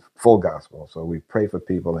believe in full gospel. So we pray for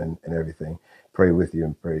people and everything. Pray with you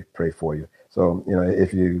and pray for you. So,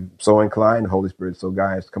 if you're so inclined, the Holy Spirit so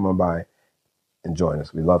guides, come on by and join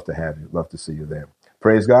us. We love to have you. Love to see you there.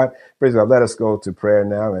 Praise God. Praise God. Let us go to prayer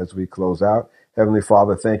now as we close out. Heavenly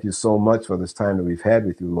Father, thank you so much for this time that we've had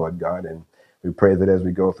with you, Lord God. And we pray that as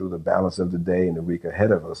we go through the balance of the day and the week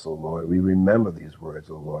ahead of us, oh Lord, we remember these words,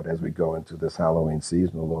 oh Lord, as we go into this Halloween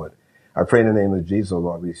season, oh Lord. I pray in the name of Jesus, oh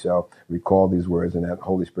Lord, we shall recall these words and that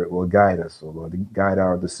Holy Spirit will guide us, oh Lord, guide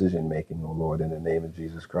our decision making, oh Lord, in the name of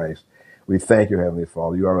Jesus Christ. We thank you, Heavenly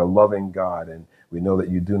Father. You are a loving God, and we know that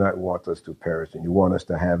you do not want us to perish, and you want us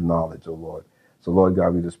to have knowledge, oh Lord. So, Lord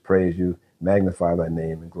God, we just praise you, magnify thy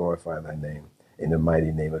name, and glorify thy name in the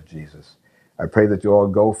mighty name of Jesus. I pray that you all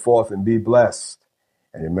go forth and be blessed.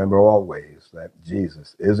 And remember always that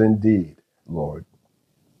Jesus is indeed Lord